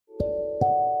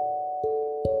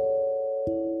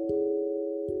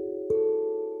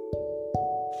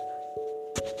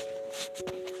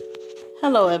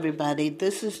Hello, everybody.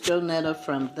 This is Jonetta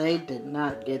from They Did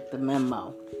Not Get the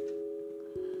Memo.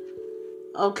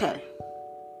 Okay,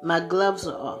 my gloves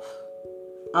are off.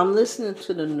 I'm listening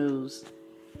to the news,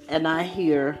 and I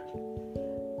hear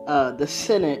the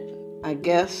Senate, I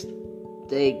guess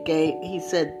he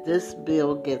said this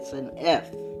bill gets an F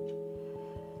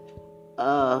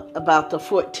about the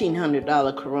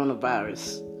 $1,400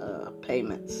 coronavirus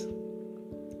payments,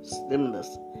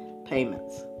 stimulus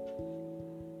payments.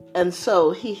 And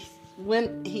so he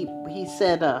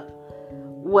said,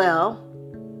 well,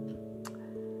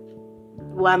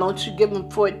 why don't you give them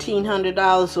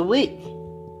 $1,400 a week?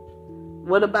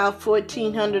 What about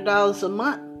 $1,400 a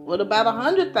month? What about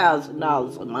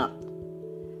 $100,000 a month?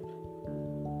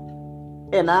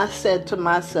 And I said to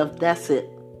myself, that's it.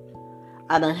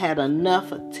 I done had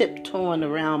enough of tiptoeing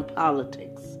around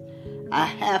politics. I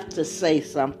have to say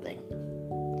something.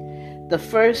 The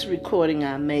first recording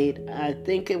I made, I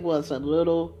think it was a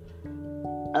little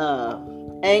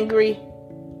angry,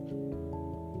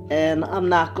 and I'm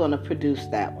not going to produce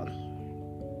that one.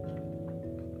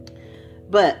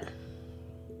 But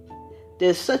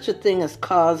there's such a thing as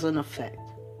cause and effect.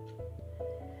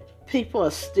 People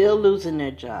are still losing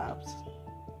their jobs.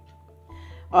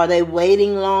 Are they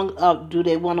waiting long? Do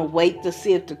they want to wait to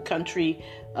see if the country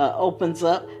opens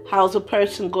up? How's a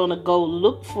person going to go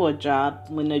look for a job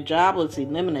when their job was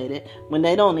eliminated, when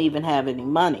they don't even have any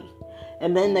money?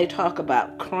 And then they talk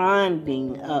about crime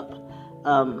being up.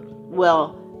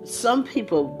 Well, some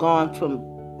people have gone from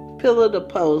pillar to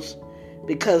post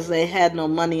because they had no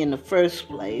money in the first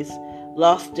place,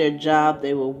 lost their job.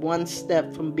 They were one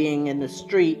step from being in the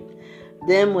street.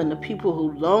 Then when the people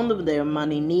who loaned them their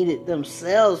money needed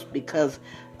themselves because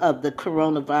of the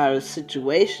coronavirus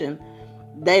situation,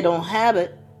 they don't have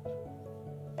it.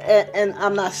 And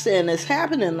I'm not saying it's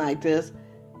happening like this,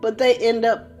 but they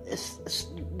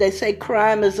say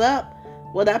crime is up.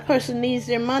 Well, that person needs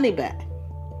their money back.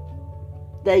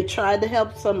 They tried to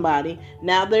help somebody.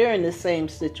 Now they're in the same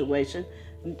situation,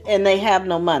 and they have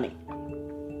no money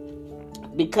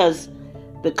because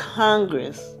the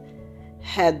Congress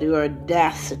had the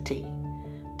audacity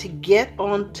to get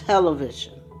on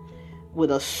television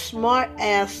with a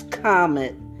smart-ass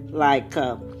comment like,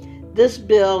 this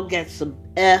bill gets an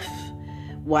F.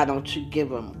 Why don't you give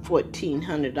them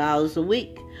 $1,400 a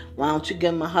week? Why don't you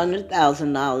give them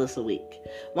 $100,000 a week?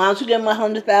 Why don't you give them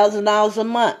 $100,000 a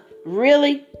month?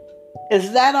 Really?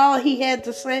 Is that all he had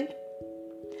to say?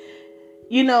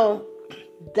 You know,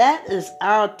 that is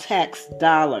our tax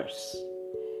dollars.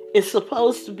 It's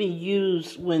supposed to be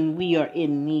used when we are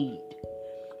in need.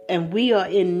 And we are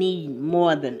in need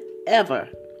more than ever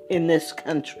in this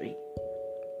country.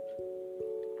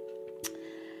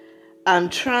 I'm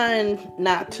trying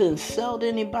not to insult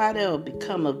anybody or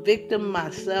become a victim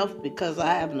myself because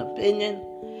I have an opinion.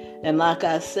 And like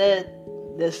I said,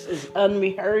 this is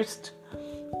unrehearsed.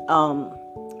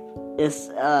 It's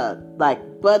like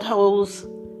buttholes.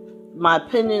 My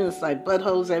opinion is like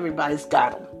buttholes. Everybody's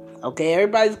got them. Okay,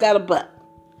 everybody's got a butt.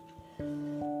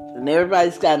 And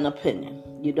everybody's got an opinion.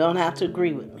 You don't have to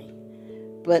agree with me.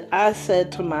 But I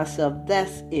said to myself,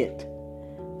 that's it.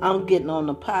 I'm getting on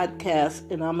the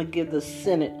podcast and I'm going to give the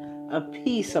Senate a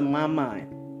piece of my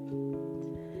mind.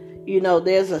 You know,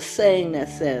 there's a saying that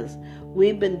says,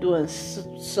 we've been doing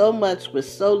so much with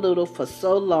so little for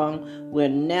so long, we're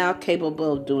now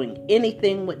capable of doing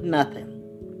anything with nothing.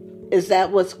 Is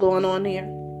that what's going on here?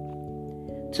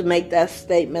 To make that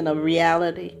statement a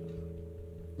reality?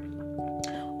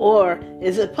 Or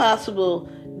is it possible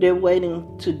they're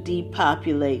waiting to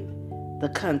depopulate the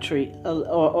country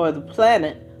or the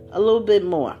planet a little bit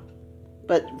more?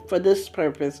 But for this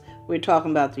purpose, we're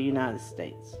talking about the United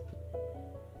States.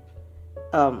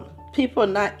 People are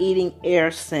not eating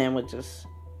air sandwiches.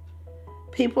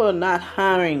 People are not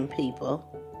hiring people.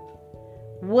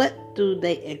 What do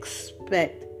they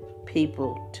expect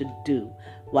people to do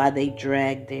while they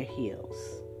drag their heels?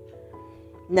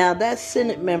 Now, that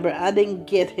Senate member, I didn't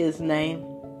get his name,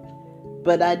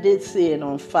 but I did see it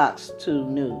on Fox 2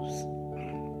 News.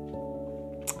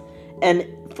 And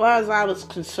as far as I was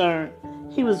concerned,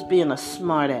 he was being a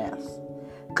smart ass.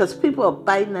 Because people are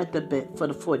biting at the bit for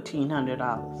the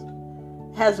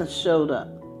 $1,400. It hasn't showed up.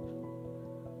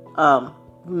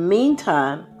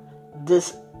 Meantime,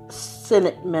 this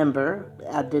Senate member,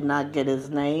 I did not get his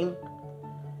name,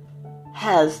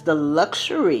 has the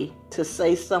luxury to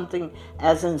say something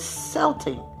as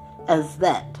insulting as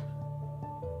that.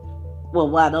 Well,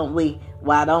 why don't we?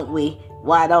 Why don't we?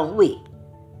 Why don't we?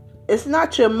 It's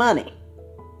not your money.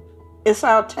 It's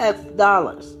our tax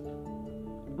dollars.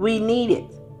 We need it.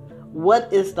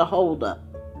 What is the holdup?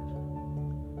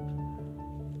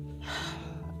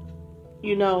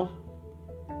 you know,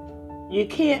 you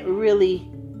can't really,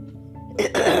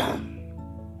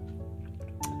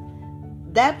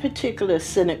 that particular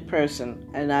Senate person,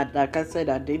 and like I said,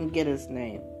 I didn't get his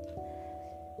name,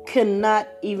 cannot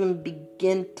even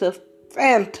begin to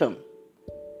fathom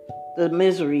the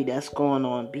misery that's going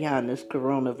on behind this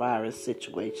coronavirus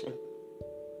situation.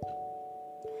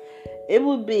 It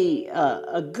would be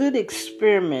a good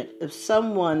experiment if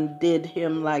someone did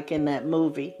him like in that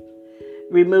movie,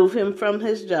 remove him from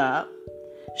his job,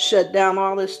 shut down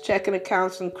all his checking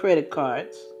accounts and credit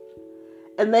cards,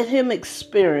 and let him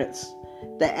experience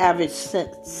the average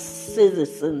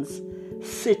citizen's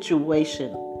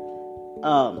situation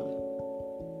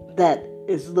that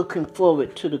is looking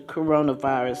forward to the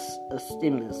coronavirus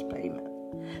stimulus payment.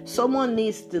 Someone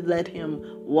needs to let him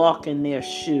walk in their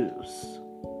shoes.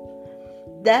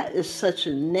 That is such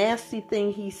a nasty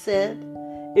thing he said.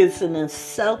 It's an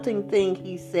insulting thing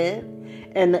he said,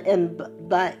 and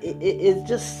by it's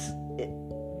just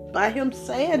by him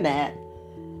saying that,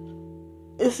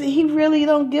 he really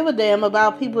don't give a damn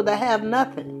about people that have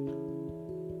nothing.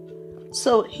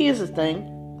 So here's the thing.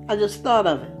 I just thought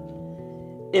of it.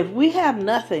 If we have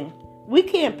nothing, we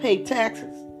can't pay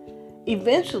taxes.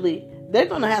 Eventually, they're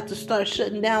going to have to start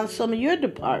shutting down some of your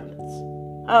departments.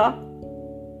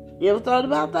 You ever thought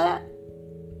about that?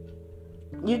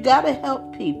 You got to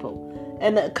help people.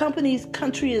 And the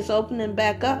country is opening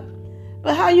back up.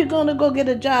 But how are you going to go get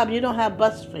a job? You don't have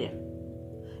bus fare.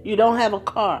 You don't have a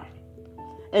car.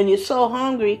 And you're so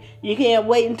hungry, you can't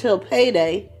wait until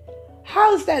payday.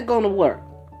 How is that going to work?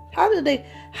 How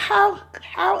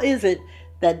is it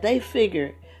that they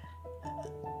figure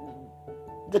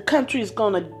the country's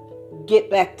going to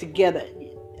get back together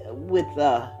with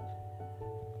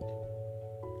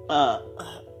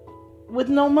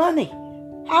no money?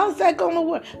 How's that going to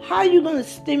work? How are you going to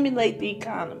stimulate the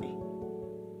economy?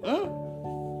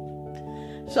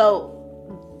 So,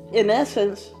 in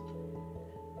essence,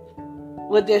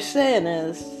 what they're saying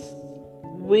is,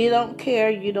 we don't care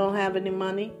you don't have any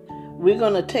money. We're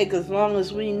going to take as long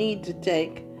as we need to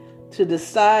take to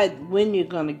decide when you're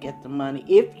going to get the money,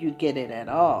 if you get it at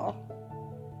all.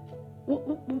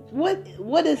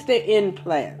 What is their end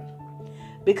plan?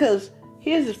 Because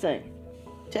here's the thing.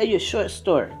 Tell you a short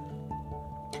story.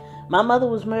 My mother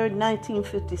was married in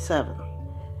 1957.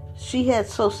 She had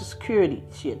Social Security.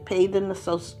 She had paid in the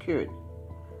Social Security.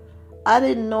 I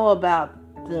didn't know about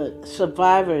the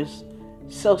survivors'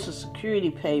 Social Security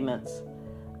payments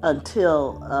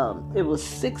until it was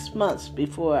 6 months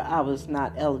before I was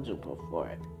not eligible for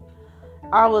it.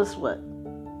 I was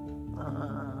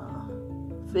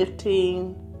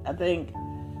 15, I think,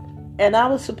 and I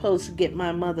was supposed to get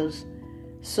my mother's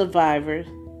survivor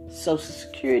Social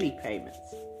Security payments.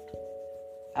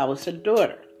 I was her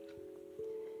daughter.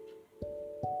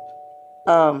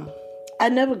 I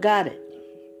never got it.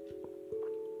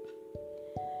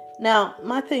 Now,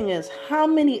 my thing is, how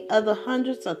many other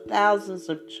hundreds of thousands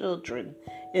of children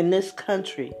in this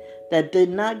country that did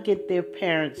not get their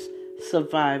parents'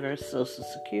 survivor Social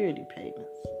Security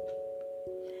payments?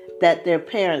 That their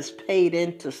parents paid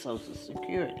into Social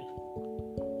Security?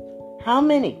 How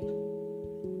many?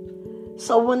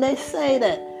 So when they say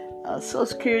that Social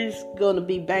Security is going to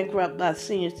be bankrupt by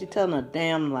seniors, they're telling a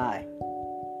damn lie.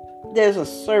 There's a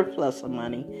surplus of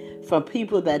money from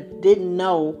people that didn't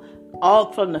know,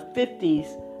 all from the 50s,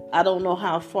 I don't know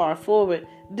how far forward,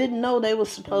 didn't know they were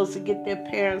supposed to get their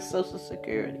parents' Social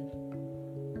Security.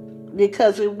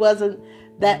 Because it wasn't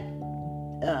that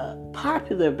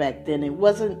popular back then. It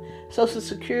wasn't, Social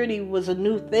Security was a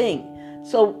new thing.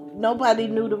 So nobody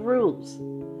knew the rules.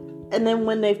 And then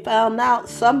when they found out,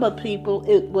 some of the people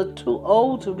were too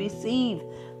old to receive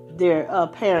their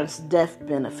parents' death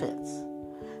benefits.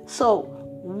 So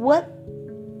what?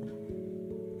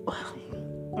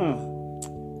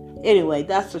 Anyway,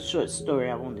 that's a short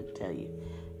story I wanted to tell you.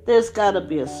 There's got to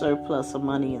be a surplus of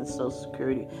money in Social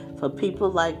Security for people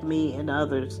like me and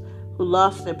others who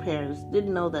lost their parents,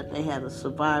 didn't know that they had a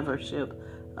survivorship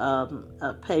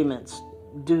payments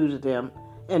due to them,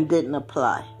 and didn't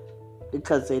apply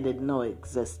because they didn't know it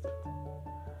existed.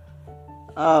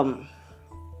 Our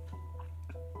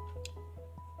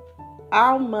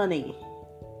money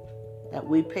that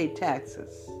we pay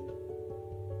taxes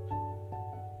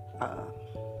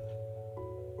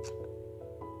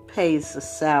pays the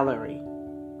salary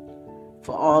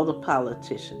for all the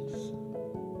politicians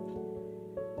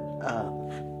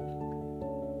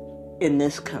in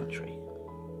this country.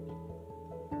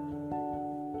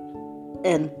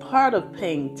 And part of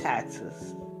paying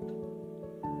taxes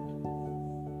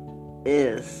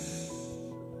is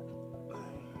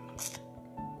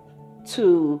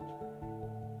to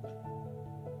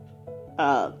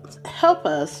help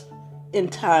us in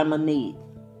time of need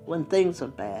when things are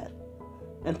bad.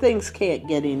 And things can't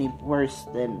get any worse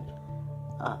than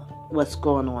what's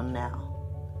going on now.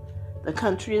 The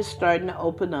country is starting to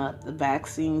open up. The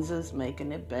vaccines is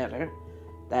making it better.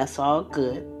 That's all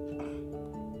good.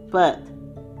 But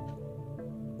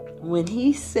when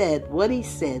he said what he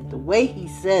said, the way he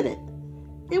said it,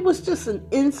 it was just an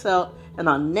insult and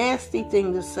a nasty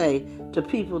thing to say to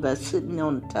people that's sitting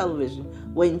on the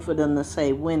television waiting for them to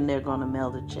say when they're going to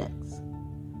mail the checks.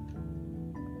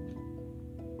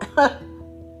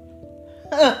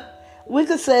 We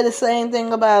could say the same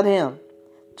thing about him.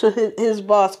 His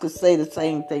boss could say the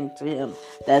same thing to him,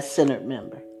 that Senate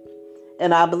member.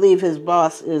 And I believe his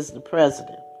boss is the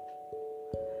president.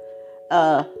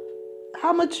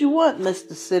 How much you want,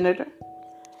 Mr. Senator?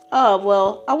 Oh,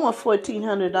 well, I want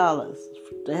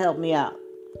 $1,400 to help me out.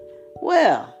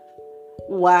 Well,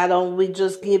 why don't we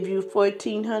just give you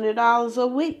 $1,400 a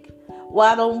week?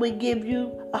 Why don't we give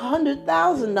you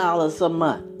 $100,000 a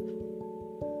month?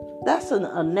 That's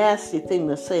a nasty thing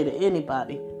to say to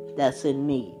anybody that's in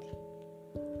need.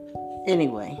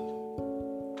 Anyway,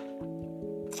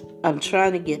 I'm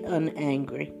trying to get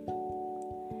unangry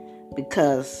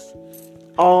because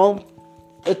all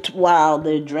while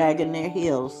they're dragging their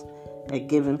heels and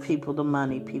giving people the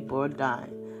money, people are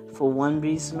dying for one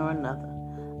reason or another.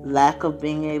 Lack of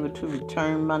being able to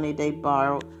return money they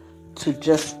borrowed to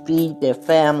just feed their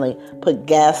family, put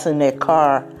gas in their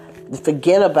car,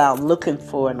 forget about looking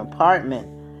for an apartment.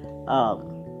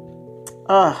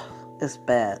 It's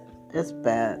bad. It's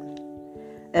bad.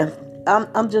 And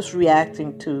I'm just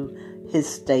reacting to his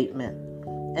statement.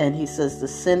 And he says the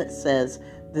Senate says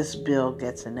this bill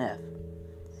gets an F.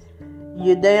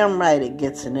 You're damn right it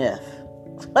gets an F.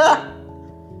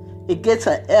 It gets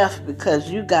an F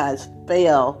because you guys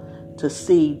fail to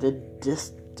see the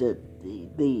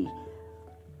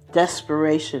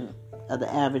desperation of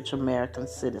the average American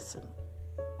citizen.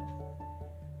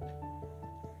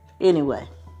 Anyway,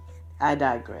 I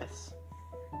digress.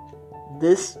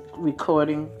 This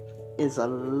recording is a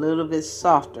little bit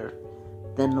softer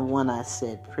than the one I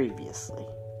said previously.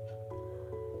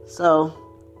 So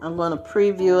I'm going to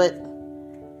preview it,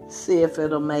 see if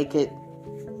it'll make it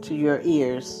to your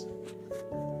ears.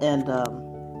 And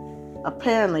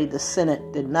apparently the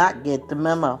Senate did not get the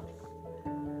memo.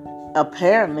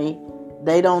 Apparently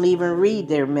they don't even read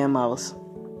their memos.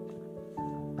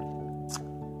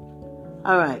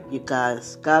 All right, you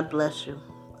guys. God bless you.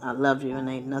 I love you and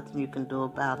ain't nothing you can do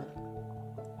about it.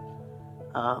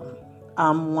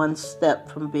 I'm one step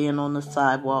from being on the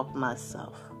sidewalk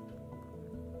myself.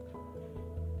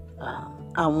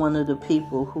 I'm one of the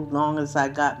people who, long as I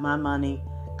got my money,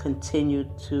 continued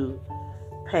to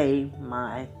pay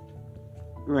my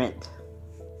rent.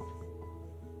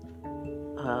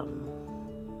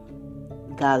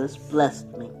 God has blessed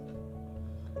me.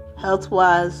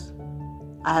 Health-wise,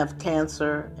 I have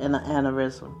cancer and an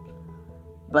aneurysm.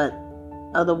 But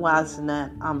otherwise than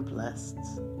that, I'm blessed.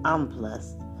 I'm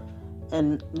blessed.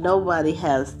 And nobody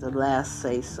has the last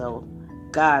say-so.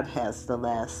 God has the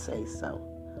last say-so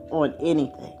on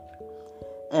anything.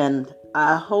 And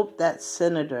I hope that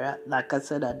senator, like I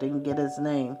said, I didn't get his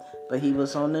name, but he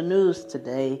was on the news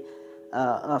today,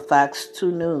 Fox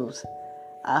 2 News.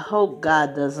 I hope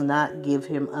God does not give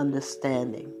him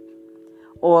understanding,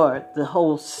 or the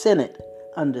whole Senate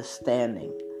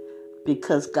understanding,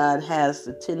 because God has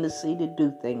the tendency to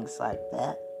do things like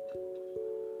that.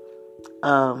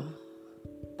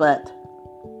 But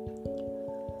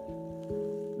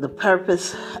the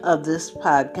purpose of this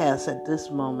podcast at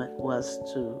this moment was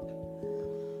to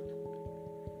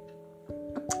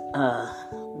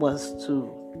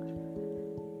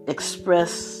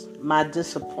express my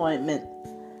disappointment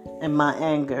and my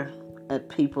anger at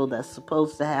people that's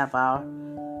supposed to have our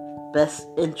best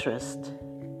interest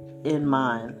in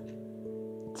mind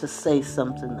to say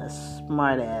something that's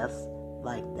smart ass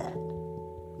like that.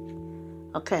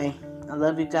 Okay, I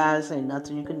love you guys. Ain't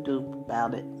nothing you can do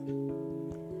about it.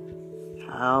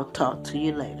 I'll talk to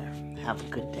you later. Have a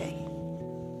good day.